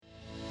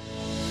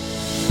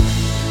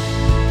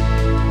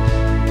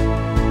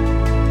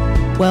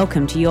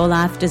Welcome to Your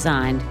Life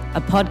Designed, a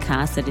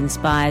podcast that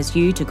inspires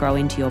you to grow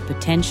into your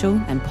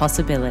potential and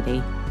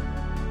possibility.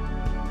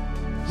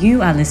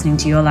 You are listening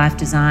to Your Life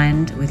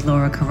Designed with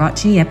Laura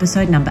Carocci,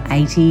 episode number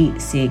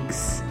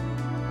 86.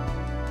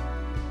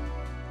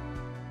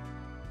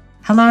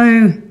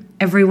 Hello,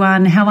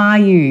 everyone. How are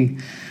you?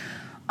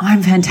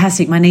 I'm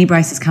fantastic. My knee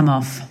brace has come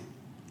off.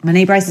 And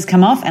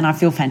I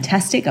feel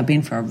fantastic. I've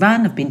been for a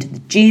run. I've been to the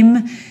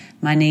gym.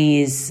 My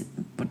knee is,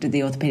 what did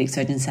the orthopedic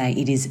surgeon say?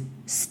 It is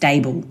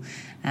stable.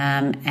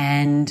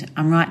 And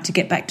I'm right to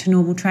get back to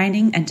normal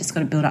training and just got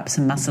to build up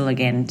some muscle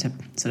again to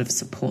sort of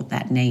support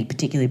that knee,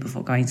 particularly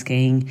before going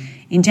skiing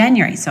in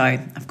January. So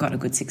I've got a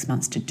good 6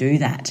 months to do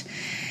that.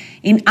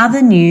 In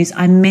other news,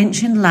 I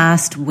mentioned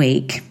last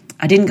week,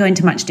 I didn't go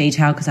into much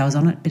detail because I was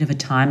on a bit of a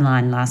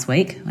timeline last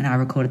week when I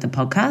recorded the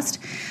podcast.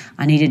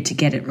 I needed to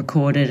get it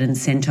recorded and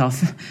sent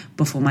off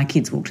before my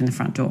kids walked in the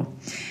front door.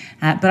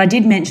 But I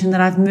did mention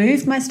that I've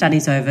moved my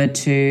studies over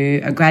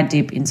to a grad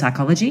dip in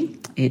psychology.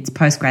 It's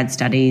postgrad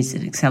studies,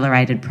 an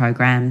accelerated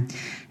program.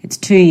 It's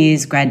 2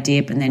 years grad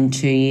dip and then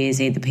 2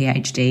 years either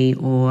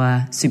PhD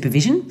or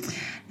supervision.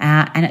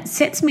 And it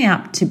sets me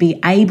up to be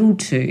able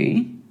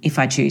to, if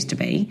I choose to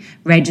be,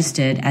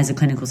 registered as a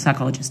clinical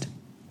psychologist.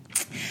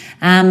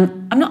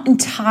 I'm not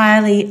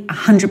entirely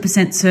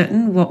 100%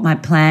 certain what my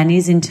plan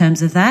is in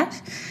terms of that,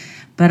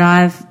 but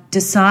I've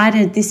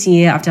decided this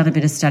year, I've done a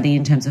bit of study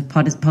in terms of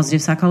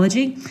positive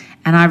psychology,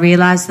 and I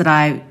realised that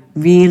I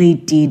really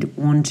did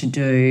want to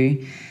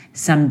do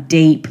some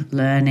deep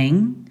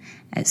learning,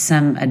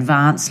 some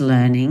advanced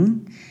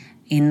learning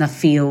in the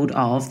field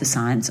of the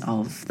science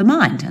of the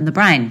mind and the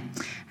brain,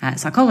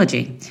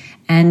 psychology.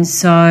 And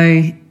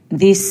so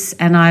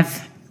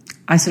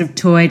I sort of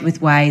toyed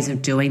with ways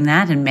of doing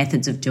that and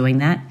methods of doing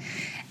that.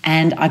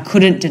 And I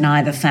couldn't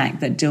deny the fact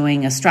that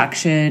doing a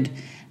structured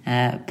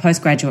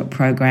postgraduate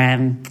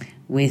program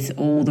with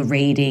all the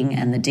reading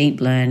and the deep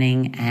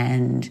learning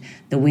and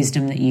the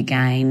wisdom that you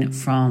gain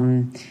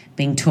from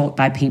being taught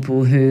by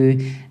people who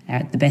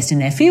are the best in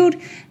their field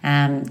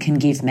can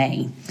give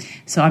me.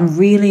 So I'm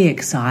really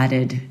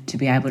excited to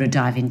be able to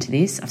dive into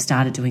this. I've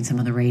started doing some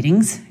of the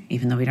readings,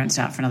 even though we don't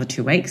start for another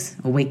 2 weeks,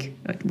 a week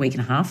and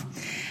a half.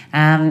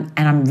 And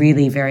I'm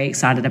really very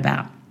excited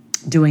about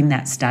doing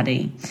that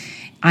study.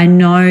 I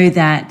know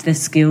that the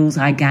skills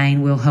I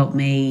gain will help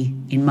me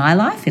in my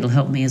life. It'll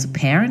help me as a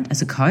parent,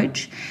 as a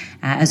coach,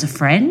 as a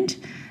friend,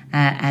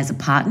 as a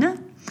partner.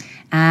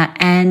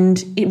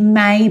 And it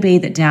may be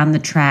that down the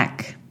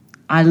track,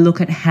 I look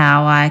at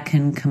how I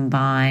can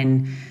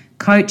combine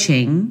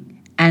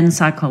coaching and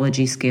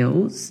psychology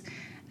skills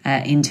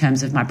in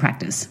terms of my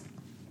practice.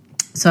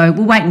 So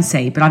we'll wait and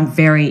see, but I'm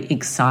very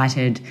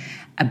excited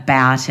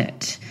about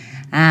it.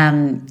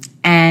 And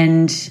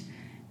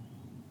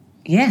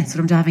yeah, that's what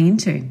I'm diving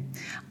into.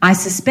 I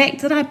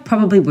suspect that I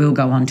probably will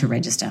go on to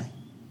register.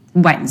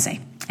 Wait and see.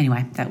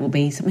 Anyway, that will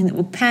be something that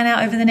will pan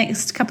out over the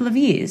next couple of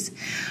years.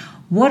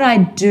 What I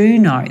do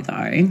know,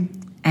 though,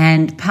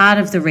 and part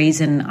of the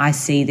reason I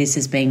see this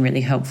as being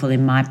really helpful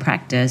in my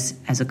practice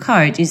as a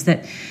coach, is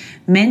that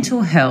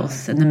mental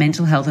health and the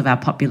mental health of our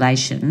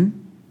population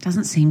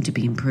doesn't seem to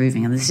be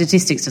improving, and the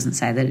statistics doesn't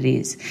say that it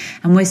is.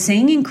 And we're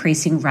seeing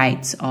increasing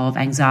rates of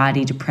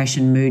anxiety,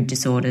 depression, mood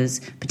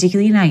disorders,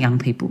 particularly in our young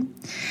people.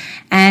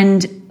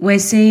 And we're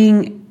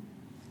seeing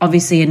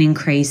obviously an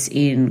increase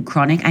in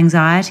chronic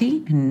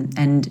anxiety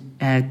and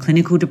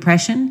clinical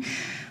depression,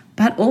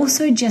 but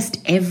also just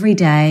every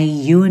day,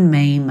 you and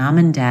me, mum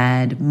and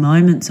dad,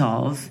 moments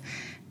of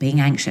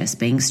being anxious,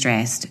 being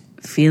stressed,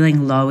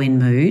 feeling low in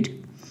mood,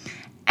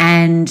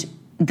 and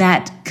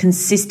that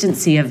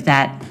consistency of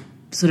that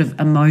sort of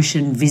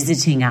emotion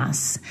visiting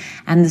us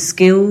and the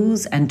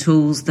skills and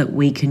tools that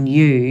we can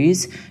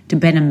use to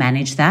better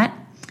manage that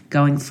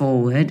going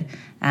forward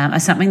are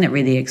something that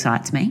really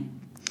excites me,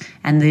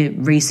 and the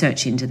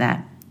research into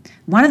that.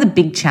 One of the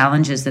big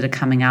challenges that are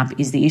coming up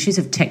is the issues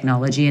of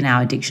technology and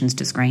our addictions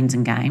to screens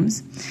and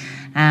games.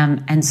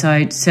 And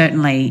so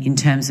certainly in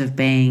terms of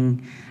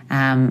being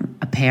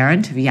a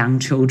parent of young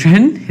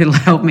children, it'll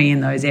help me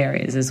in those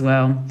areas as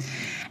well.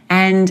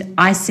 And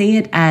I see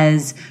it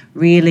as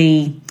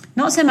really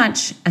not so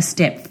much a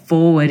step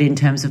forward in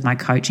terms of my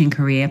coaching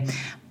career,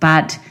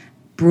 but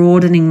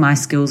broadening my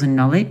skills and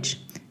knowledge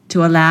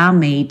to allow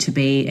me to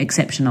be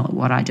exceptional at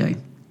what I do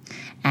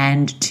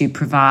and to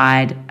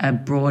provide a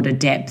broader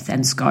depth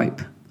and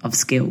scope of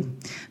skill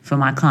for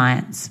my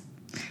clients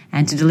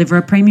and to deliver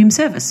a premium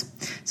service.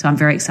 So I'm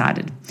very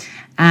excited.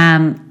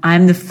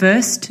 I'm the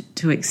first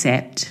to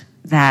accept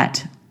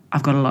that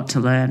I've got a lot to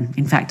learn.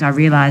 In fact, I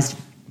realised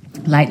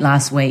late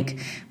last week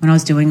when I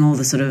was doing all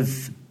the sort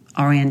of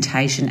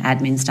orientation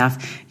admin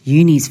stuff,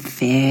 uni's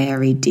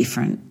very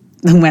different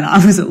than when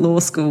I was at law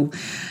school.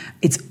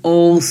 It's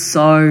all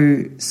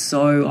so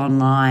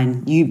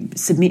online. You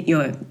submit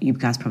you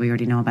guys probably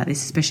already know about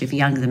this, especially if you're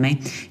younger than me.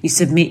 You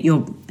submit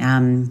your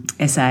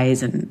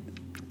essays and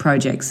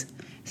projects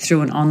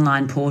through an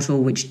online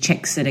portal which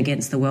checks it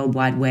against the World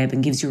Wide Web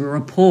and gives you a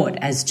report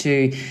as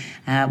to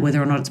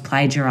whether or not it's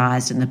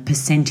plagiarised and the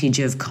percentage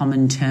of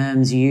common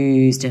terms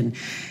used. And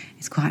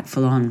It's quite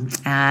full on.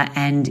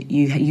 And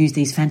you use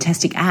these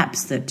fantastic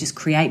apps that just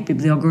create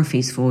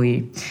bibliographies for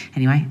you.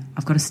 Anyway,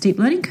 I've got a steep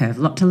learning curve,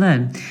 a lot to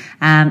learn.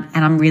 And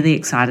I'm really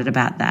excited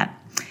about that.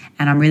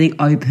 And I'm really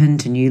open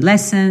to new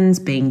lessons,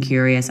 being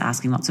curious,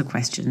 asking lots of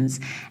questions,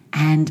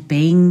 and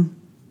being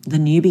the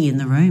newbie in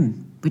the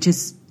room, which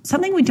is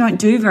something we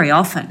don't do very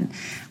often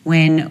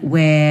when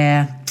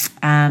we're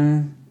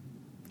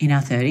in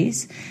our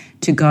 30s,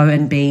 to go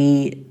and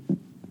be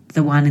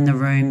the one in the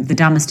room, the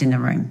dumbest in the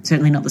room,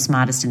 certainly not the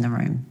smartest in the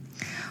room.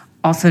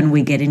 Often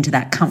we get into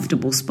that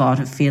comfortable spot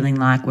of feeling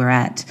like we're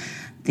at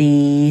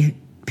the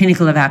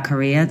pinnacle of our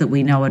career, that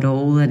we know it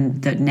all,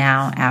 and that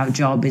now our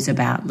job is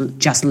about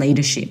just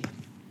leadership.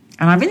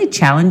 And I really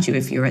challenge you,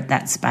 if you're at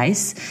that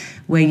space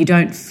where you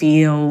don't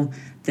feel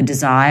the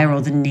desire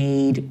or the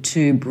need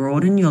to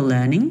broaden your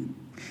learning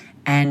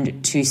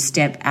and to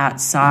step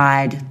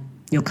outside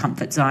your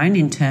comfort zone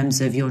in terms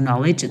of your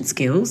knowledge and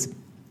skills,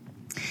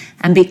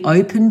 and be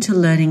open to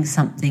learning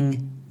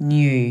something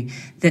new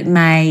that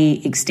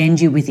may extend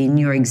you within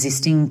your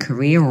existing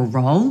career or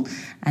role.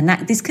 And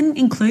that this can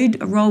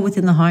include a role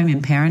within the home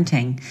in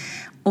parenting,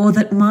 or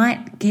that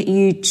might get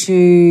you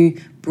to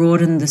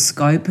broaden the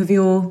scope of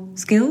your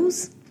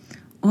skills,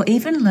 or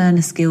even learn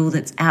a skill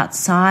that's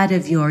outside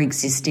of your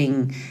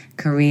existing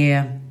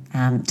career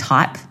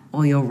type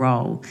or your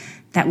role,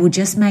 that will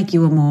just make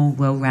you a more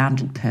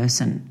well-rounded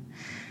person.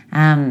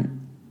 I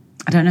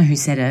don't know who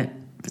said it,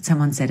 but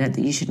someone said it,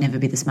 that you should never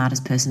be the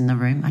smartest person in the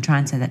room. I try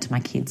and say that to my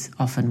kids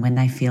often when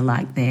they feel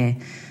like they're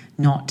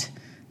not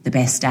the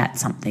best at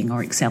something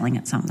or excelling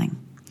at something.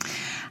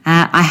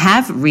 I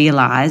have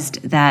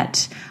realised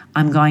that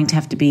I'm going to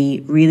have to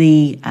be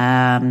really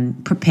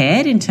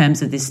prepared in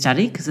terms of this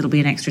study, because it'll be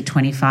an extra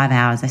 25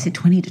 hours. I said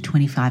 20 to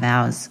 25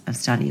 hours of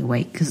study a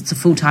week, because it's a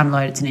full-time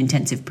load. It's an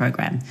intensive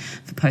program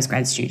for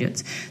postgrad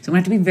students. So I'm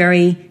going to have to be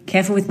very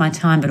careful with my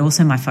time, but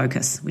also my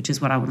focus, which is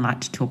what I would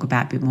like to talk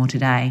about a bit more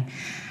today.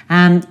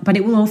 But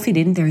it will all fit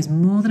in. There is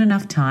more than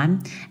enough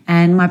time.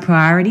 And my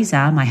priorities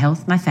are my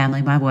health, my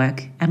family, my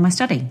work, and my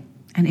study.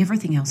 And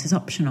everything else is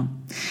optional.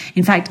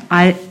 In fact,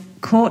 I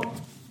caught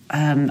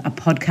a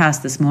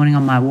podcast this morning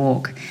on my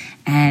walk,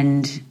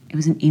 and it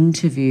was an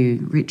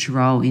interview. Rich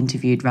Roll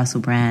interviewed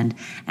Russell Brand,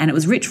 and it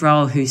was Rich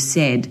Roll who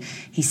said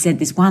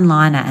this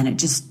one-liner, and it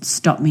just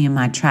stopped me in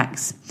my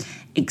tracks.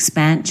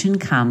 Expansion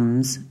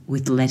comes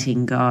with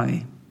letting go.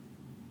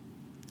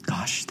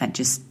 Gosh, that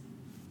just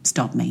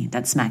stopped me.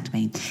 That smacked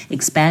me.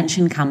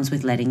 Expansion comes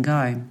with letting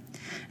go.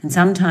 And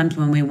sometimes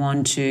when we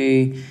want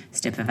to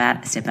step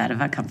out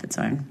of our comfort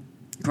zone,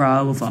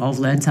 grow, evolve,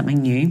 learn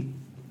something new,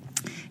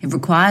 it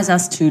requires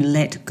us to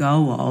let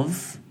go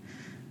of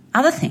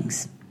other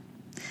things.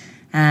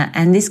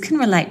 And this can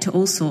relate to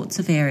all sorts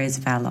of areas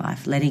of our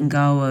life. Letting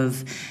go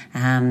of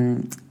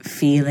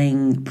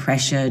feeling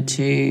pressure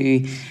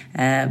to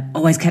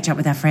always catch up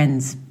with our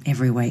friends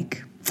every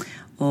week,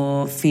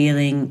 or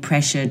feeling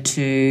pressure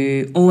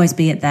to always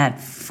be at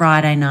that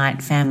Friday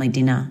night family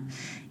dinner,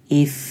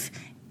 if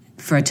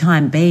for a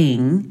time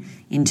being,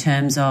 in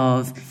terms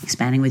of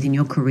expanding within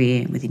your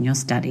career, within your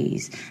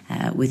studies,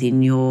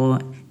 within your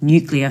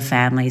nuclear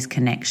family's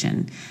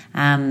connection,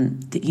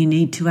 that you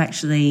need to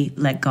actually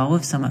let go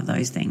of some of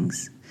those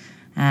things,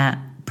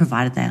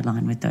 provided they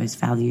align with those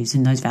values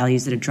and those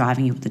values that are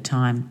driving you at the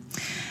time.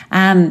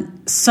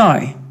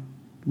 So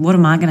what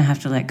am I going to have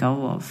to let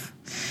go of?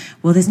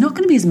 Well, there's not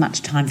going to be as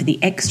much time for the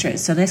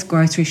extras, so less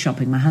grocery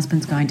shopping. My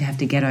husband's going to have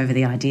to get over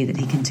the idea that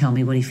he can tell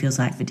me what he feels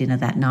like for dinner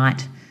that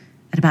night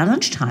at about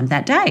lunchtime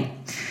that day.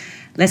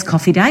 Less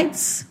coffee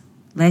dates,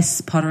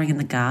 less pottering in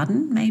the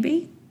garden,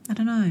 maybe. I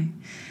don't know.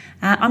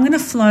 I'm going to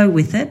flow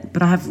with it,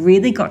 but I have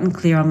really gotten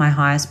clear on my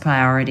highest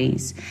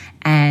priorities.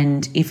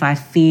 And if I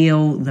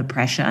feel the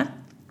pressure,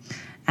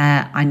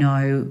 I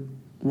know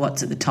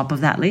what's at the top of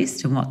that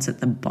list and what's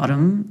at the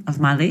bottom of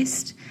my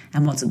list.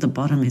 And what's at the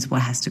bottom is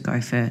what has to go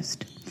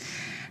first.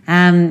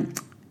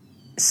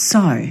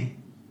 So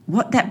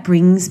what that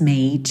brings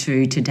me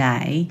to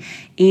today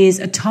is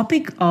a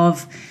topic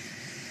of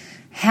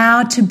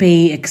how to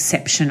be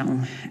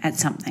exceptional at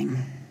something.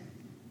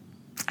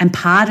 And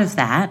part of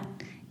that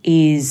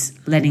is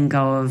letting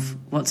go of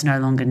what's no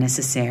longer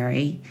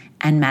necessary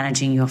and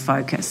managing your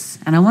focus.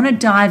 And I want to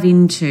dive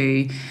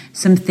into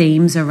some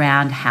themes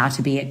around how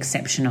to be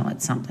exceptional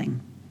at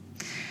something.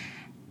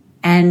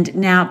 And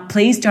now,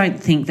 please don't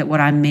think that what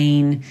I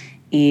mean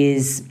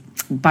is,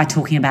 by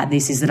talking about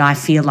this, is that I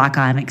feel like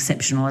I'm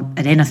exceptional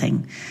at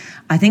anything.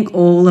 I think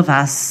all of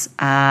us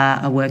are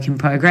a work in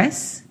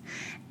progress,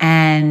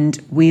 and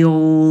we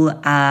all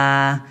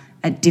are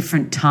at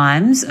different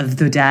times of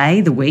the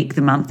day, the week,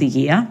 the month, the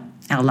year,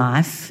 our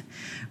life,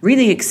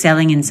 really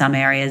excelling in some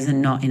areas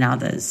and not in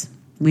others.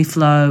 We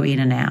flow in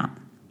and out.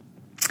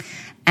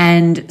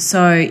 And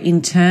so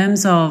in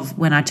terms of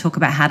when I talk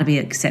about how to be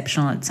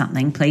exceptional at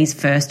something, please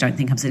first don't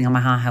think I'm sitting on my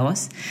high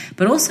horse.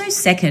 But also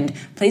second,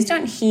 please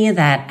don't hear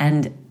that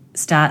and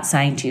start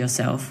saying to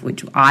yourself,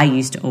 which I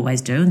used to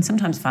always do and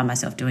sometimes find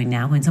myself doing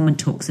now, when someone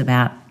talks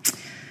about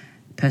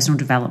personal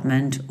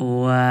development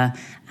or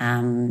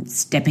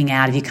stepping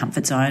out of your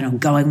comfort zone or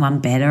going one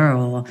better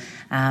or,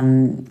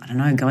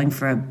 going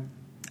for a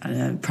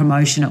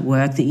promotion at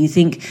work that you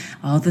think,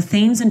 the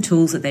themes and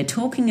tools that they're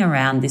talking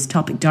around this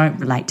topic don't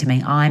relate to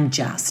me. I'm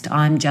just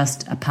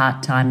a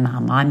part-time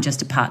mum. I'm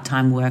just a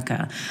part-time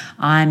worker.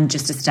 I'm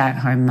just a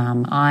stay-at-home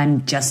mum.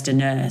 I'm just a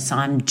nurse.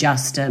 I'm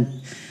just a,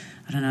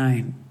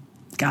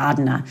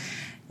 gardener.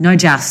 No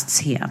justs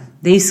here.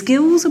 These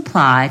skills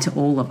apply to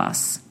all of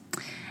us.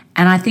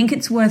 And I think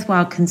it's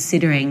worthwhile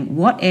considering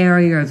what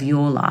area of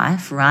your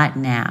life right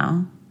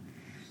now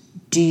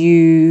do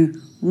you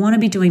want to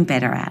be doing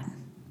better at?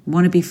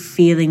 Want to be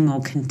feeling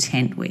more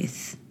content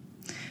with,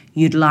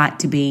 you'd like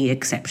to be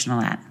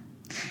exceptional at.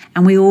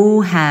 And we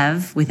all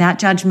have, without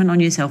judgment on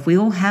yourself, we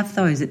all have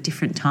those at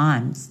different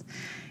times.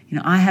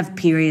 I have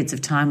periods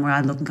of time where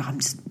I look and go, I'm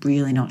just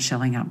really not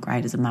showing up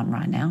great as a mum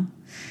right now.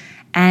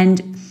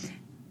 And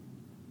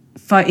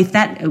if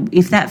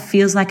that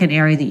feels like an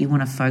area that you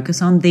want to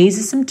focus on, these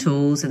are some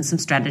tools and some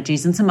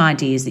strategies and some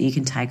ideas that you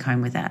can take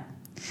home with that.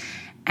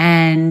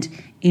 And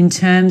in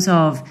terms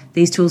of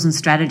these tools and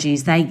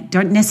strategies, they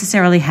don't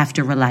necessarily have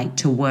to relate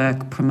to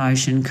work,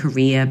 promotion,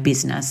 career,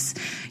 business.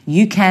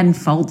 You can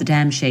fold the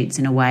damn sheets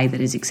in a way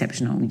that is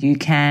exceptional. You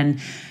can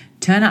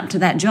turn up to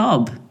that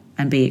job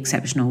and be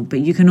exceptional, but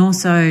you can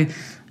also,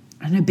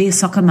 be a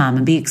soccer mum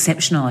and be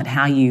exceptional at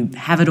how you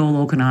have it all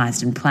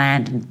organised and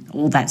planned and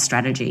all that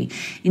strategy.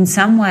 In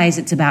some ways,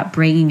 it's about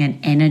bringing an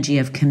energy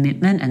of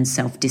commitment and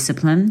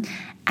self-discipline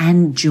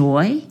and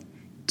joy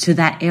to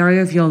that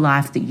area of your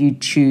life that you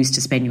choose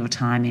to spend your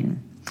time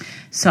in.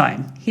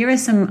 So here are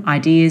some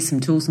ideas,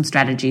 some tools, some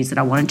strategies that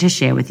I wanted to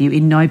share with you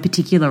in no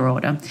particular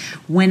order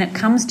when it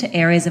comes to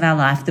areas of our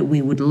life that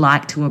we would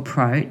like to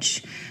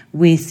approach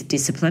with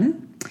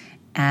discipline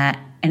and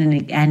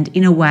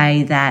in a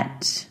way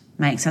that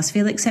makes us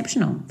feel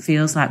exceptional,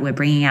 feels like we're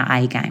bringing our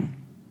A game.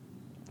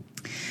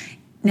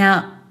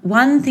 Now,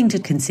 one thing to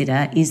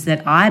consider is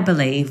that I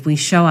believe we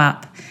show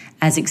up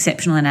as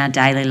exceptional in our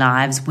daily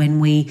lives when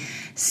we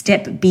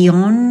step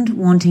beyond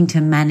wanting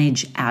to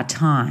manage our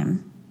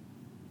time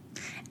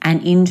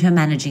and into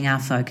managing our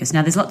focus.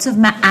 Now, there's lots of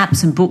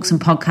apps and books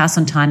and podcasts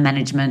on time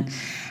management.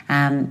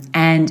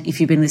 And if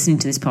you've been listening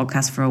to this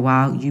podcast for a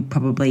while, you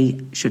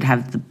probably should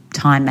have the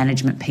time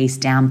management piece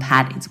down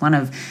pat. It's one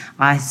of,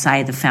 I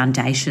say, the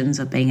foundations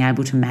of being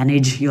able to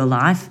manage your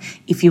life.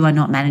 If you are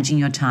not managing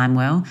your time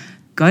well,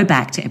 go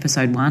back to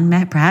episode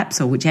 1, perhaps,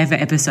 or whichever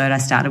episode I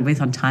started with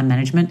on time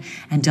management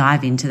and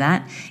dive into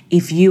that.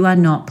 If you are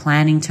not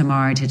planning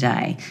tomorrow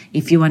today,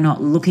 if you are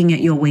not looking at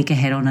your week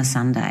ahead on a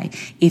Sunday,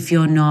 if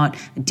you're not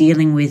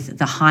dealing with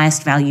the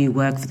highest value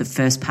work for the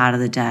first part of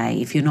the day,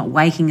 if you're not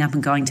waking up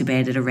and going to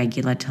bed at a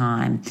regular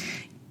time,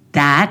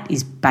 that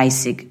is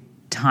basic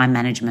time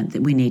management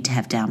that we need to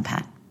have down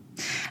pat.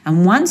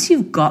 And once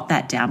you've got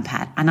that down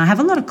pat, and I have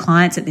a lot of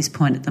clients at this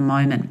point at the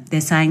moment, they're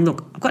saying,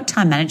 look, I've got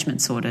time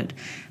management sorted,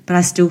 but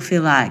I still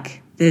feel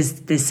like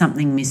there's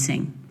something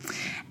missing.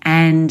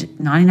 And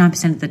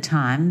 99% of the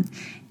time,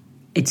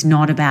 it's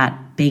not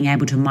about being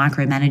able to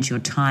micromanage your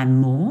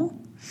time more.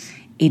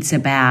 It's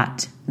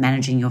about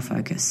managing your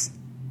focus.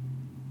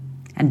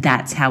 And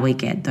that's how we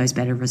get those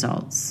better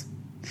results.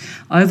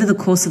 Over the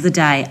course of the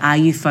day, are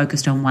you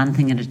focused on one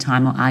thing at a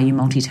time or are you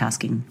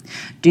multitasking?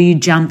 Do you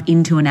jump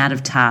into and out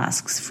of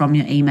tasks from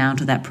your email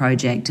to that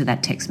project, to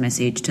that text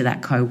message, to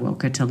that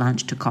co-worker, to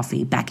lunch, to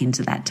coffee, back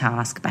into that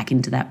task, back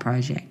into that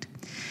project?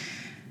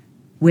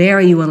 Where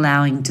are you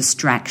allowing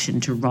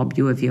distraction to rob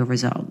you of your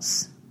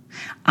results?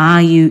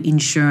 Are you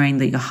ensuring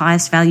that your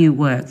highest value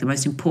work, the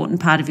most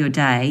important part of your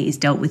day, is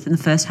dealt with in the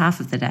first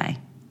half of the day?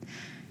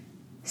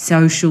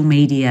 Social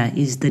media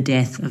is the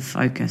death of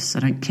focus. I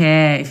don't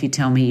care if you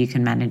tell me you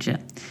can manage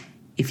it.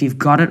 If you've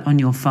got it on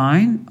your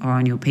phone or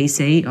on your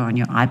PC or on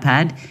your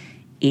iPad,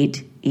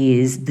 it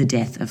is the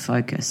death of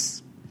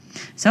focus.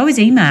 So is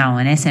email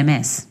and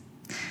SMS.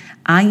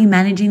 Are you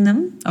managing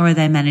them or are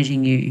they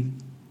managing you?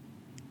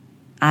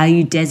 Are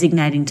you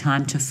designating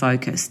time to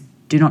focus?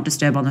 Do not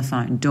disturb on the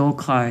phone, door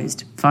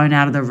closed, phone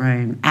out of the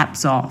room,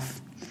 apps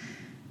off.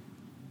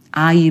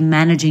 Are you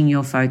managing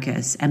your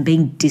focus and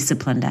being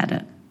disciplined at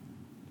it?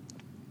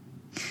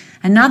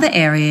 Another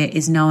area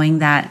is knowing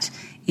that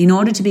in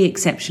order to be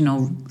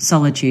exceptional,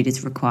 solitude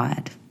is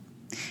required.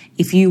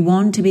 If you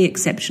want to be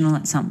exceptional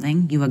at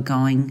something, you are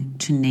going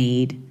to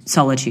need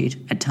solitude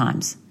at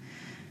times.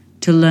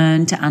 To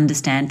learn, to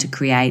understand, to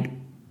create,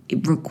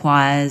 it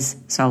requires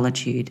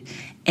solitude.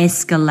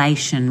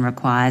 Escalation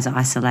requires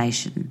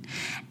isolation.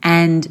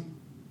 And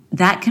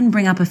that can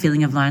bring up a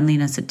feeling of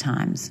loneliness at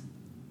times.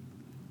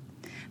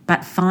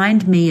 But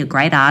find me a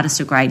great artist,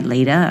 a great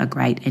leader, a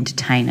great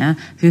entertainer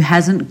who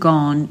hasn't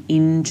gone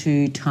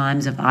into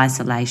times of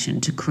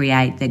isolation to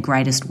create their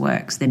greatest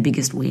works, their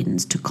biggest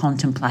wins, to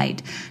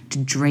contemplate, to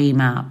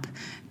dream up,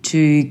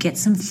 to get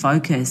some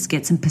focus,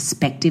 get some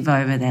perspective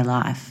over their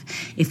life.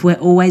 If we're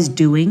always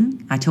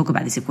doing, I talk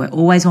about this, if we're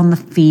always on the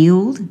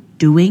field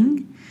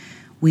doing,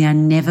 we are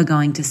never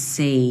going to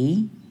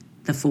see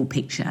the full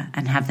picture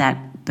and have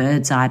that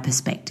bird's eye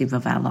perspective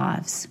of our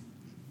lives.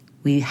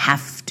 We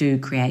have to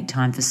create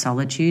time for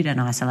solitude and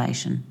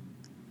isolation.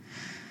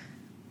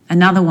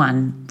 Another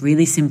one,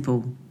 really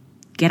simple,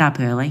 get up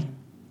early.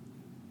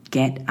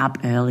 Get up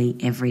early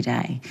every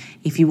day.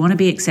 If you want to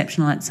be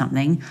exceptional at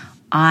something,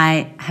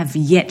 I have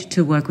yet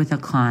to work with a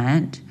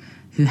client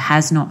who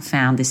has not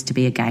found this to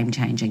be a game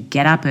changer.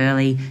 Get up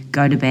early,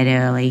 go to bed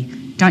early.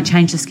 Don't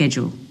change the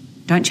schedule.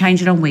 Don't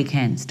change it on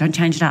weekends. Don't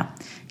change it up.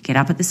 Get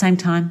up at the same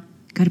time,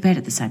 go to bed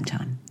at the same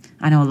time.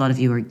 I know a lot of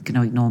you are going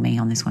to ignore me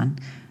on this one,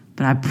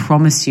 but I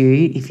promise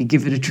you, if you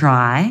give it a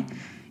try,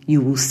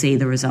 you will see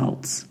the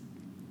results.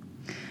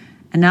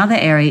 Another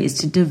area is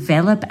to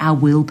develop our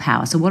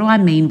willpower. So what do I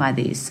mean by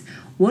this?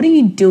 What are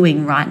you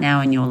doing right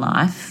now in your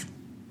life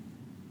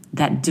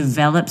that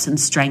develops and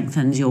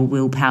strengthens your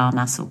willpower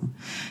muscle?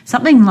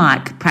 Something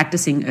like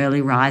practicing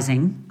early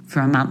rising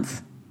for a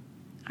month.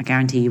 I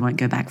guarantee you won't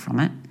go back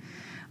from it.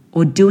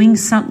 Or doing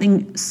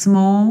something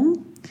small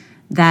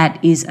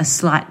that is a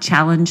slight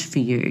challenge for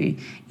you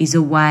is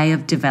a way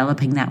of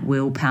developing that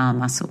willpower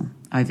muscle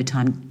over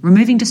time.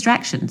 Removing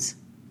distractions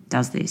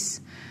does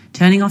this.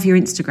 Turning off your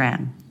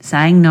Instagram,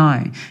 saying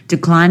no,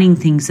 declining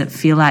things that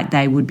feel like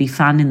they would be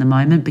fun in the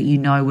moment, but you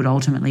know would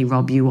ultimately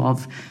rob you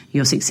of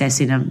your success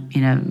in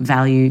a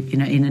value,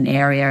 in an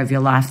area of your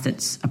life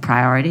that's a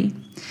priority.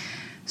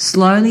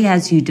 Slowly,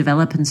 as you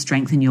develop and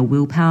strengthen your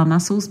willpower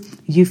muscles,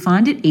 you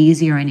find it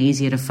easier and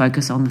easier to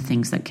focus on the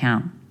things that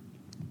count.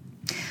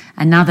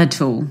 Another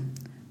tool,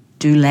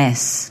 do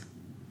less.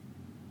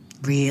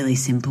 Really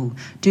simple.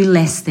 Do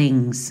less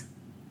things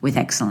with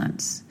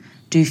excellence.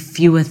 Do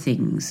fewer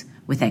things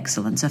with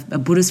excellence. A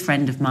Buddhist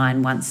friend of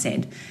mine once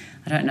said,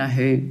 I don't know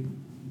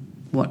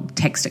what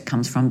text it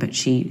comes from, but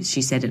she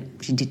said it,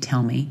 she did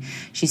tell me.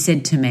 She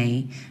said to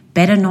me,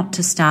 better not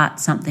to start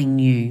something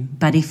new,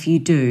 but if you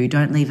do,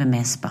 don't leave a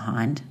mess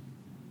behind.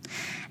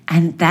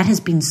 And that has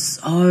been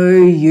so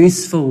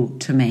useful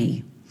to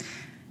me.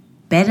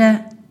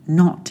 Better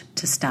not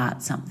to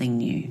start something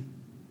new.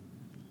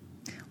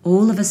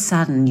 All of a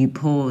sudden you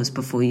pause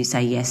before you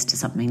say yes to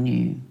something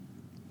new,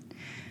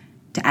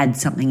 to add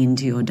something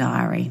into your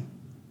diary.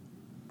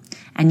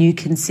 And you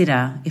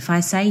consider, if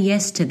I say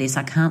yes to this,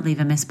 I can't leave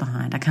a mess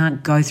behind. I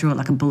can't go through it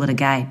like a bull at a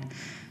gate,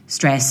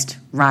 stressed,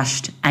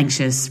 rushed,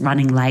 anxious,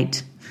 running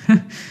late.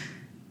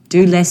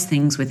 Do less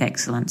things with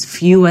excellence,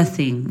 fewer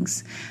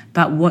things.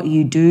 But what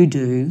you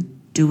do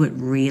it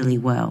really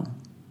well.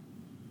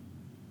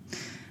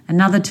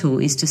 Another tool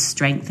is to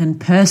strengthen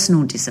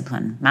personal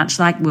discipline, much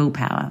like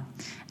willpower.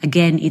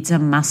 Again, it's a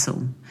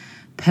muscle.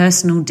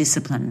 Personal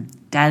discipline,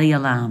 daily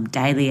alarm,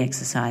 daily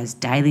exercise,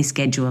 daily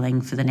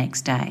scheduling for the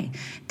next day,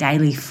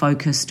 daily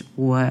focused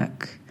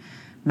work.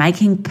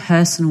 Making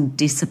personal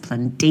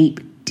discipline,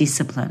 deep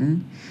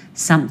discipline,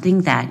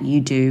 something that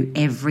you do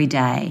every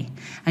day.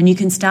 And you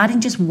can start in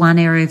just one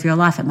area of your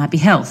life. It might be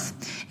health.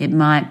 It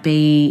might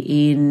be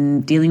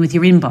in dealing with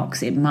your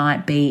inbox. It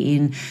might be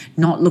in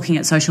not looking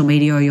at social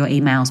media or your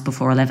emails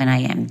before 11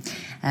 a.m.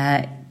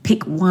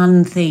 Pick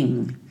one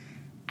thing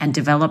and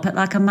develop it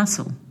like a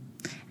muscle,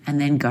 and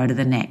then go to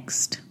the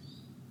next.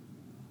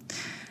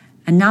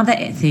 Another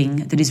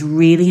thing that is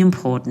really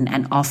important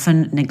and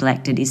often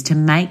neglected is to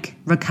make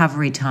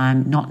recovery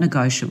time not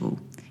negotiable.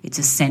 It's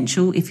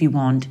essential if you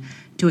want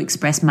to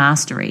express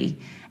mastery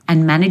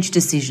and manage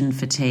decision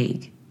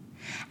fatigue.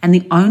 And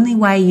the only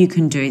way you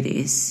can do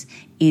this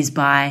is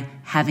by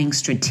having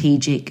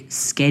strategic,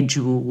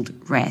 scheduled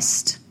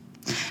rest.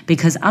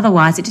 Because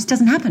otherwise it just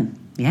doesn't happen,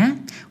 yeah?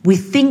 We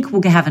think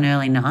we'll have an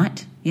early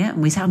night, yeah?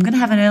 And we say, I'm going to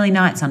have an early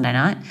night Sunday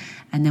night,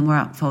 and then we're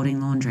up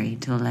folding laundry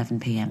till 11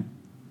 p.m.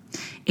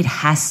 It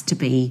has to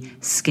be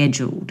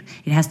scheduled.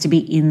 It has to be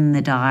in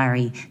the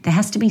diary. There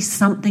has to be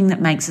something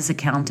that makes us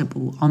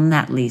accountable on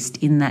that list,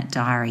 in that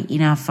diary,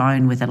 in our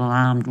phone with an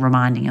alarm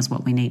reminding us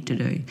what we need to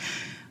do.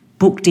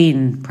 Booked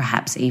in,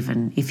 perhaps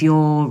even. If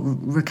your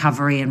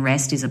recovery and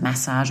rest is a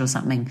massage or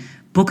something,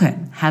 book it.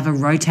 Have a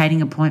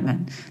rotating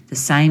appointment. The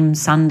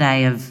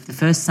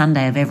first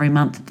Sunday of every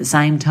month at the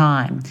same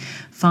time.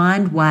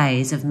 Find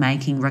ways of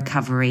making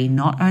recovery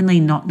not only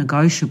not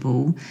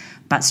negotiable,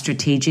 but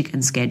strategic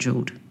and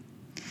scheduled.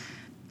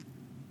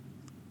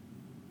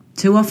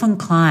 Too often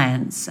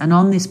clients, and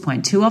on this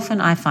point, too often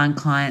I find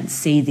clients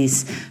see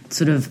this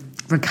sort of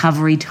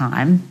recovery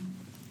time,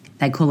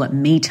 they call it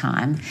me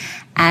time,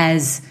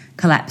 as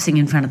collapsing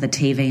in front of the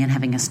TV and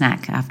having a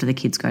snack after the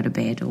kids go to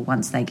bed or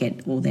once they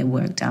get all their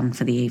work done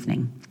for the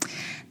evening.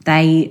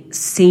 They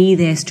see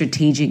their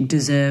strategic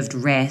deserved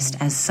rest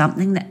as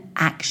something that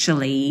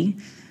actually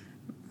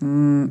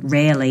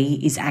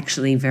rarely is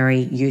actually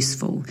very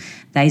useful.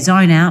 They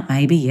zone out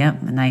maybe,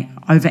 yep, and they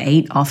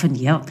overeat often,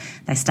 yep.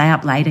 They stay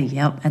up later,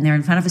 yep, and they're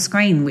in front of a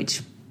screen,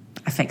 which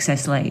affects their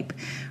sleep.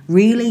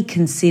 Really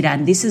consider,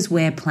 and this is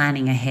where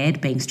planning ahead,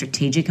 being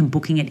strategic and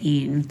booking it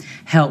in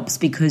helps,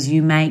 because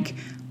you make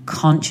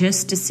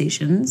conscious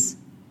decisions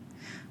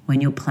when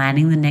you're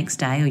planning the next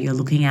day or you're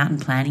looking out and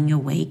planning your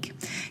week.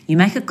 You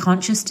make a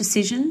conscious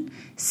decision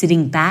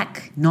sitting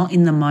back, not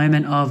in the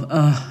moment of,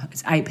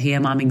 it's 8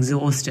 p.m, I'm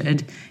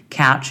exhausted,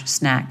 couch,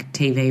 snack,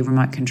 TV,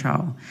 remote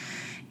control.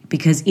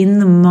 Because in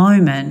the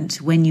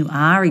moment when you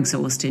are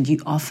exhausted, you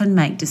often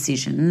make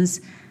decisions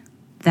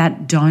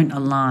that don't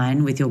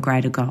align with your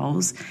greater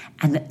goals,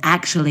 and that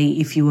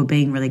actually, if you were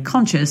being really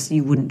conscious,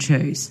 you wouldn't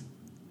choose.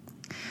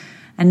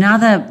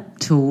 Another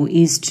tool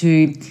is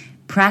to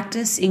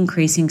practice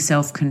increasing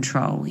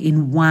self-control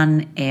in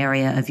one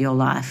area of your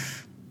life.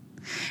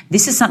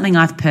 This is something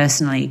I've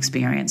personally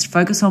experienced.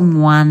 Focus on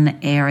one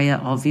area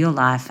of your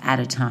life at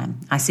a time.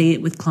 I see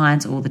it with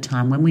clients all the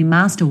time. When we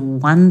master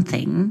one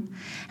thing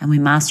and we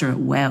master it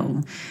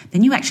well,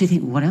 then you actually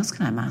think, what else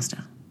can I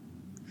master?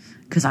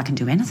 Because I can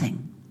do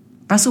anything.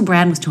 Russell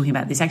Brand was talking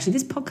about this. Actually,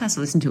 this podcast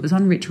I listened to, it was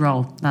on Rich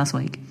Roll last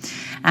week.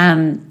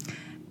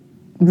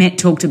 Matt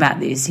talked about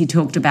this. He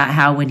talked about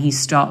how when he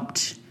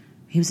stopped,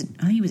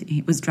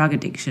 it was drug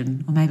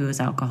addiction, or maybe it was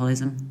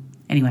alcoholism.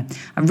 Anyway,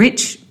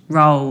 Rich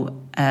Roll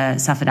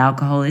suffered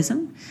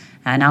alcoholism,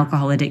 an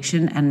alcohol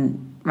addiction,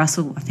 and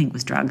Russell, I think,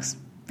 was drugs.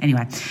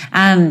 Anyway,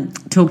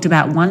 talked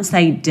about once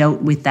they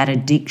dealt with that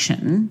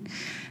addiction,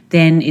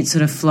 then it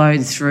sort of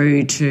flowed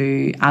through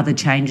to other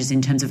changes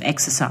in terms of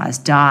exercise,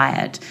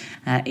 diet,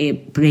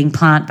 being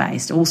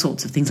plant-based, all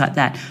sorts of things like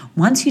that.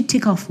 Once you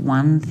tick off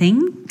one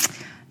thing,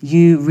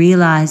 you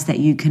realise that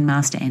you can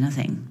master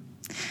anything.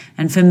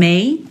 And for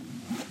me,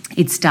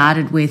 it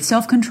started with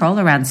self-control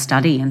around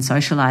study and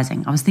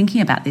socialising. I was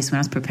thinking about this when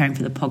I was preparing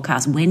for the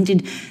podcast. When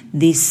did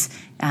this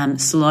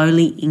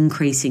slowly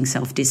increasing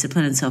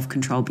self-discipline and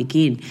self-control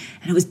begin?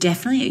 And it was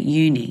definitely at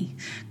uni,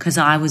 because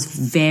I was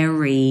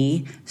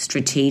very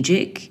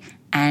strategic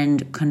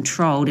and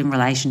controlled in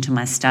relation to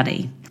my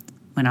study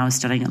when I was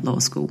studying at law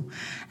school.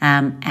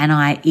 And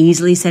I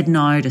easily said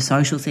no to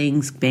social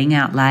things, being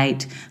out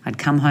late. I'd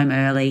come home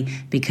early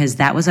because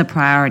that was a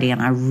priority,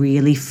 and I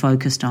really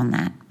focused on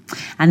that.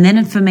 And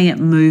then for me, it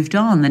moved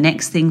on. The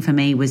next thing for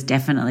me was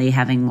definitely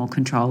having more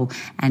control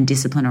and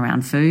discipline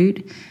around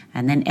food,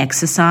 and then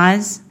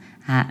exercise.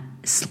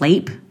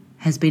 Sleep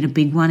has been a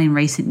big one in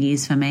recent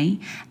years for me.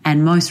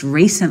 And most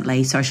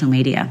recently, social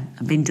media.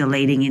 I've been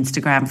deleting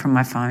Instagram from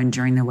my phone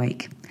during the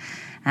week,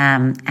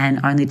 and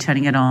only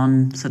turning it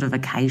on sort of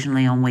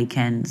occasionally on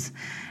weekends,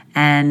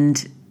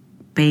 and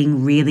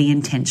being really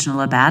intentional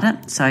about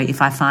it. So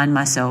if I find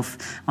myself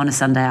on a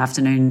Sunday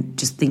afternoon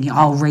just thinking,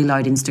 I'll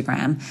reload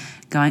Instagram,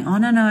 going, oh,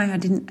 no, I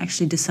didn't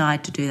actually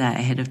decide to do that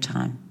ahead of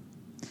time,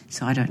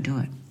 so I don't do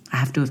it. I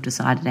have to have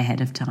decided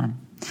ahead of time.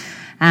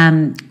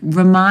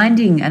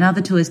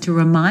 Another tool is to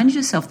remind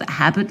yourself that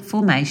habit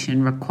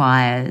formation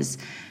requires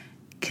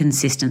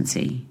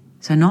consistency.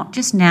 So not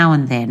just now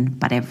and then,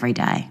 but every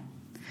day.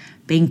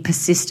 Being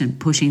persistent,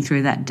 pushing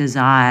through that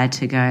desire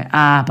to go,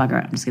 bugger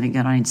it, I'm just going to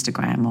get on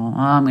Instagram, or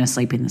I'm going to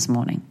sleep in this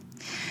morning.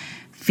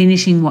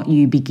 Finishing what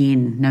you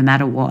begin, no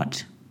matter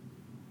what.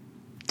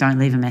 Don't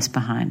leave a mess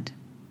behind.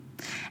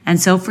 And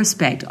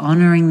self-respect,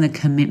 honouring the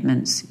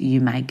commitments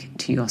you make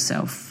to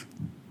yourself.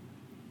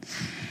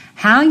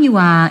 How you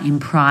are in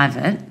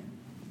private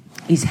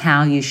is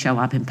how you show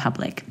up in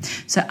public.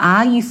 So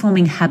are you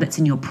forming habits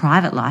in your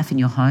private life, in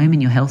your home,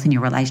 in your health, in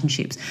your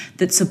relationships,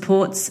 that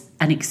supports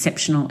an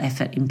exceptional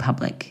effort in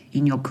public,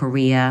 in your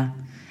career,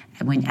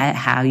 and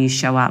how you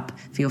show up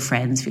for your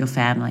friends, for your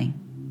family?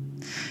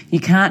 You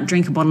can't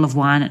drink a bottle of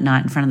wine at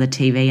night in front of the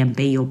TV and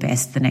be your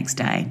best the next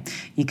day.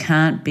 You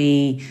can't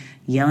be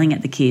yelling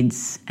at the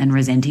kids and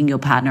resenting your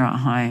partner at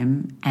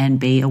home and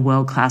be a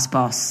world-class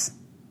boss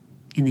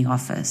in the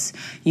office.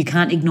 You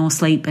can't ignore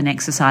sleep and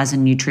exercise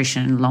and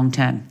nutrition long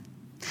term.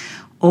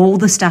 All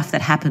the stuff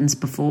that happens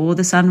before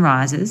the sun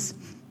rises,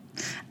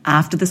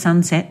 after the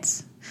sun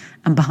sets,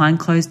 and behind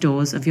closed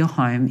doors of your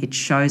home, it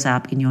shows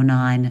up in your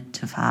 9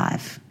 to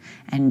 5.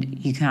 And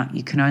you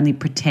can only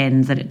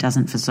pretend that it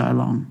doesn't for so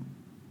long.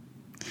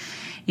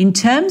 In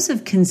terms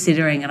of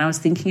considering, and I was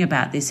thinking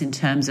about this in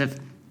terms of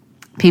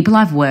people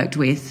I've worked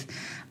with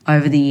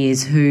over the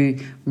years who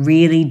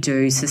really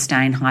do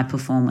sustain high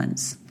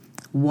performance,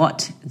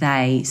 what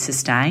they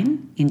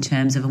sustain in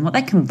terms of, and what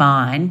they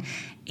combine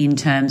in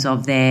terms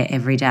of their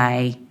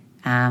everyday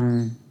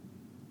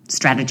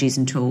strategies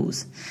and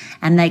tools.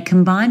 And they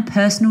combine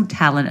personal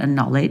talent and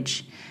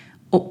knowledge,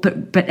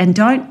 and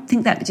don't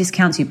think that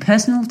discounts you,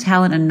 personal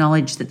talent and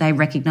knowledge that they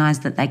recognise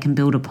that they can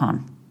build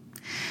upon,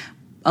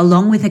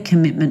 along with a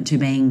commitment to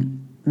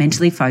being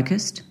mentally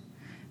focused,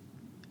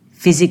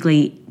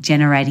 physically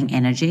generating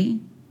energy,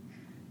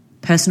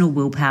 personal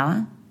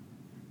willpower,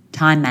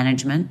 time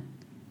management,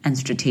 and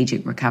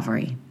strategic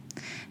recovery.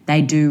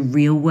 They do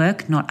real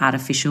work, not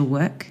artificial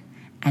work,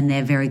 and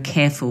they're very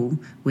careful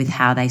with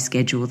how they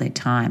schedule their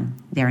time.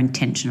 They're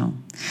intentional.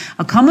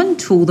 A common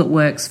tool that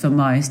works for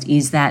most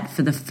is that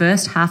for the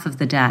first half of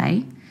the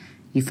day,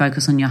 you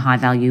focus on your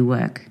high-value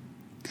work.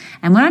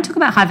 And when I talk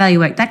about high-value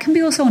work, that can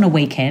be also on a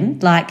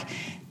weekend. Like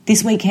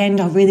this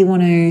weekend, I really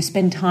want to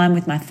spend time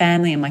with my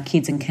family and my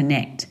kids and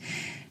connect.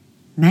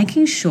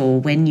 Making sure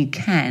when you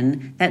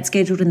can, that's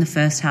scheduled in the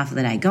first half of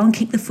the day. Go and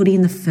kick the footy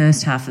in the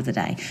first half of the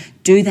day.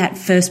 Do that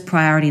first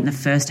priority in the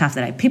first half of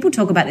the day. People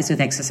talk about this with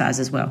exercise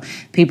as well.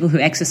 People who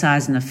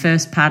exercise in the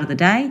first part of the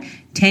day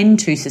tend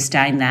to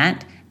sustain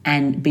that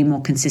and be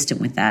more consistent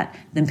with that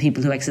than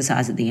people who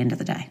exercise at the end of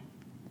the day.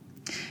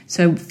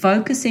 So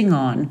focusing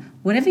on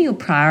whatever your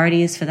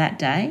priority is for that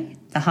day,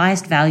 the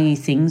highest value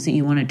things that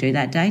you want to do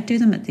that day, do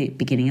them at the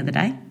beginning of the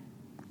day.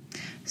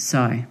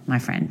 So, my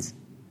friends,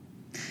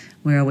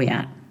 where are we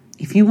at?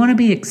 If you want to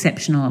be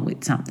exceptional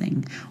with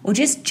something, or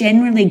just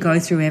generally go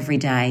through every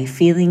day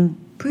feeling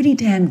pretty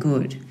damn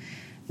good,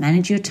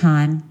 manage your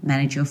time,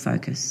 manage your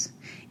focus,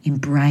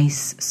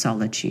 embrace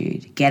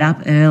solitude, get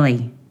up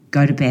early,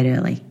 go to bed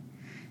early.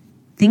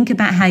 Think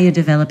about how you're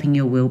developing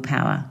your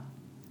willpower.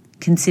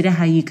 Consider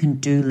how you can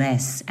do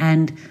less.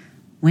 And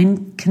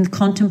when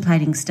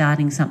contemplating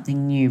starting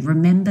something new,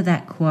 remember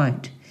that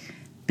quote,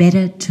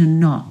 better to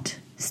not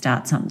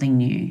start something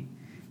new.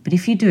 But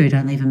if you do,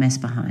 don't leave a mess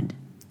behind.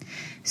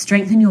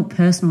 Strengthen your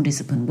personal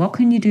discipline. What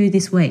can you do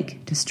this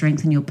week to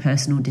strengthen your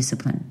personal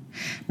discipline?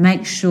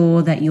 Make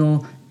sure that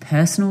your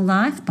personal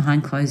life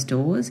behind closed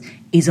doors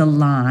is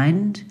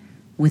aligned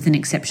with an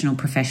exceptional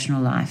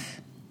professional life.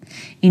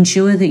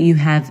 Ensure that you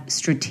have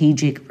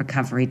strategic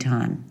recovery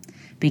time.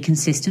 Be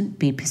consistent,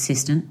 be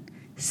persistent,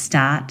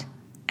 start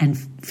and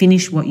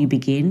finish what you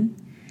begin.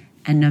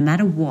 And no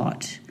matter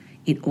what,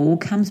 it all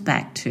comes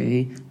back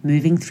to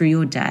moving through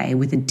your day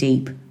with a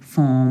deep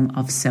form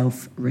of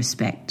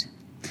self-respect.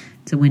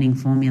 It's a winning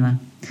formula.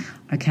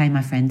 Okay,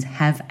 my friends,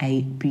 have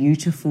a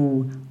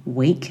beautiful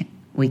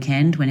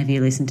weekend, whenever you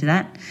listen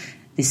to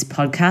this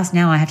podcast.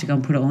 Now I have to go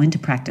and put it all into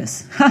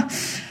practice.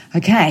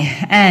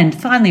 Okay, and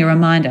finally a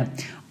reminder,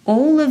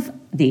 all of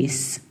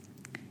this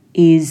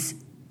is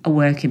a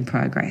work in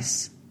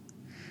progress.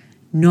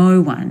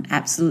 No one,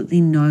 absolutely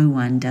no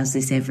one does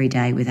this every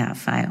day without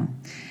fail.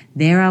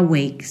 There are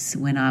weeks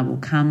when I will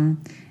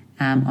come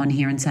on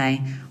here and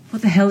say,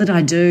 what the hell did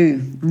I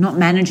do? I'm not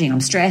managing.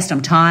 I'm stressed.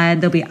 I'm tired.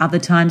 There'll be other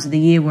times of the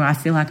year where I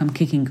feel like I'm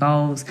kicking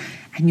goals.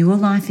 And your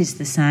life is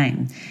the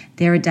same.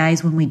 There are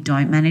days when we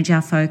don't manage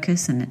our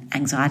focus and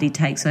anxiety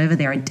takes over.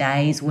 There are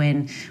days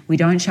when we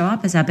don't show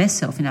up as our best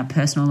self in our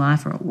personal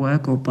life or at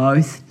work or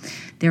both.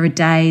 There are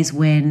days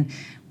when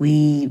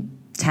we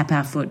tap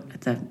our foot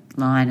at the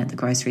line at the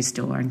grocery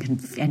store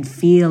and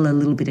feel a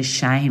little bit of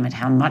shame at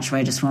how much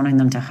we're just wanting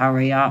them to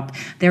hurry up.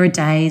 There are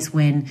days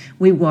when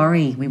we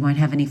worry we won't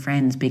have any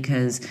friends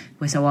because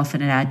we're so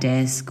often at our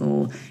desk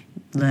or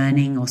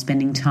learning or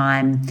spending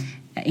time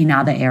in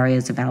other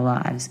areas of our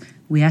lives.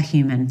 We are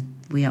human.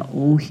 We are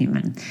all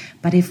human.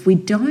 But if we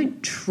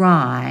don't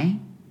try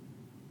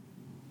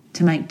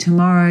to make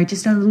tomorrow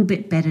just a little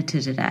bit better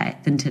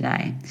than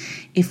today,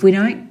 if we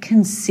don't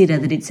consider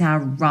that it's our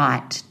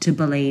right to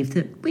believe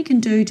that we can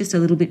do just a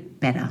little bit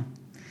better,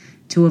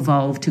 to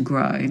evolve, to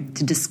grow,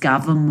 to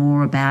discover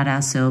more about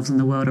ourselves and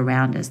the world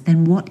around us,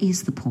 then what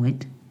is the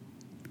point?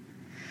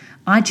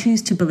 I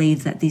choose to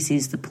believe that this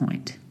is the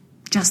point.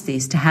 Just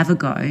this, to have a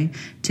go,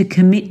 to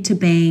commit to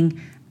being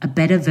a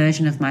better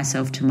version of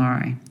myself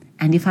tomorrow.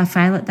 And if I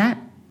fail at that,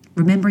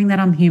 remembering that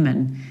I'm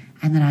human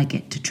and that I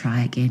get to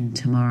try again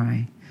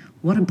tomorrow.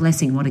 What a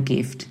blessing, what a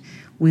gift.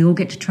 We all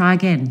get to try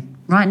again,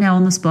 right now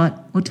on the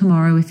spot, or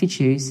tomorrow if you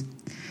choose.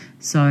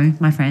 So,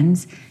 my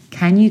friends,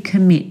 can you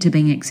commit to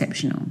being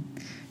exceptional,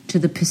 to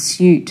the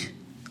pursuit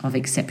of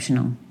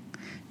exceptional,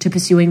 to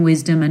pursuing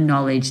wisdom and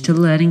knowledge, to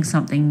learning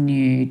something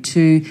new,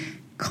 to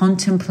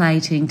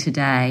contemplating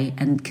today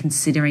and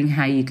considering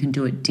how you can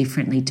do it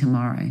differently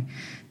tomorrow,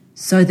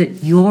 so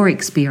that your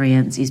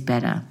experience is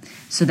better,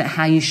 so that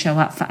how you show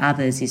up for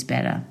others is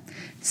better.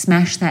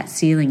 Smash that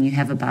ceiling you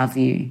have above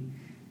you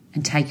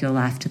and take your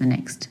life to the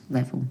next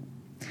level.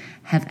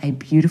 Have a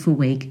beautiful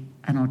week,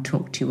 and I'll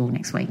talk to you all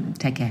next week.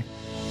 Take care.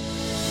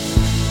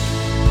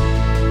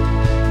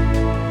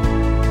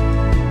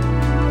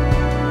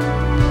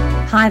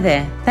 Hi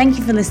there. Thank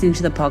you for listening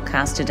to the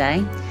podcast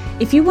today.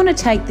 If you want to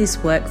take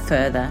this work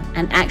further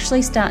and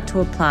actually start to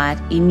apply it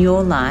in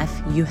your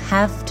life, you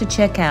have to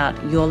check out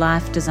Your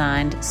Life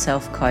Designed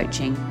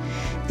Self-Coaching.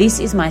 This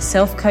is my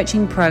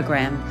self-coaching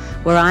program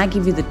where I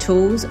give you the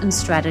tools and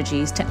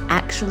strategies to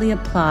actually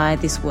apply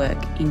this work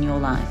in your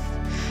life.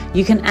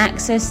 You can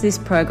access this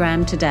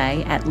program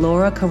today at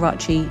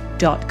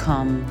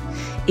lauracarocci.com.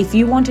 If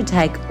you want to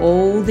take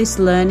all this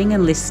learning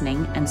and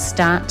listening and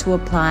start to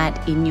apply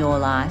it in your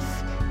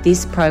life,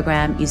 this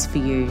program is for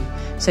you.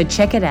 So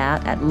check it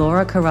out at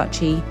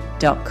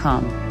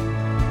lauracarocci.com.